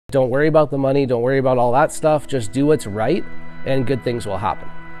Don't worry about the money, don't worry about all that stuff, just do what's right and good things will happen.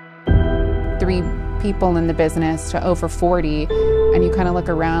 3 people in the business to over 40, and you kind of look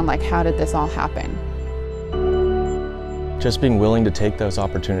around like, how did this all happen? Just being willing to take those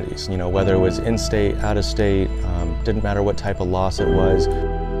opportunities, you know, whether it was in-state, out-of-state, didn't matter what type of loss it was.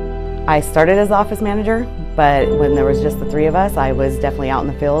 I started as office manager, but when there was just the 3 of us, I was definitely out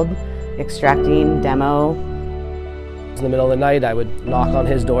in the field, extracting, demo. In the middle of the night, I would knock on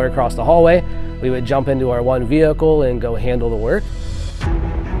his door across the hallway. We would jump into our one vehicle and go handle the work.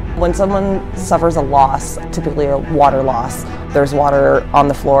 When someone suffers a loss, typically a water loss, there's water on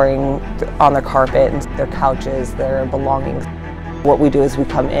the flooring, on their carpet, and their couches, their belongings. What we do is we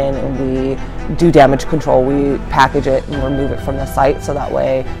come in and we do damage control. We package it and remove it from the site so that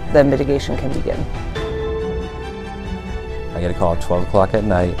way the mitigation can begin. I get a call at 12 o'clock at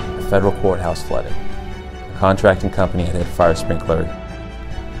night, a federal courthouse flooded. A contracting company had hit a fire sprinkler,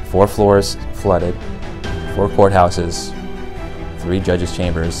 4 floors flooded, 4 courthouses, 3 judges'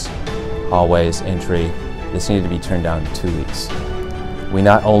 chambers, hallways, entry. This needed to be turned down in 2 weeks. We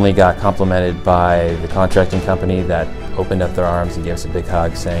not only got complimented by the contracting company that opened up their arms and gave us a big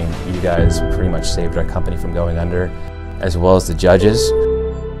hug saying, you guys pretty much saved our company from going under, as well as the judges.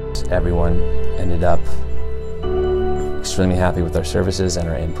 Everyone ended up extremely happy with our services and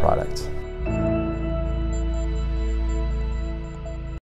our end product.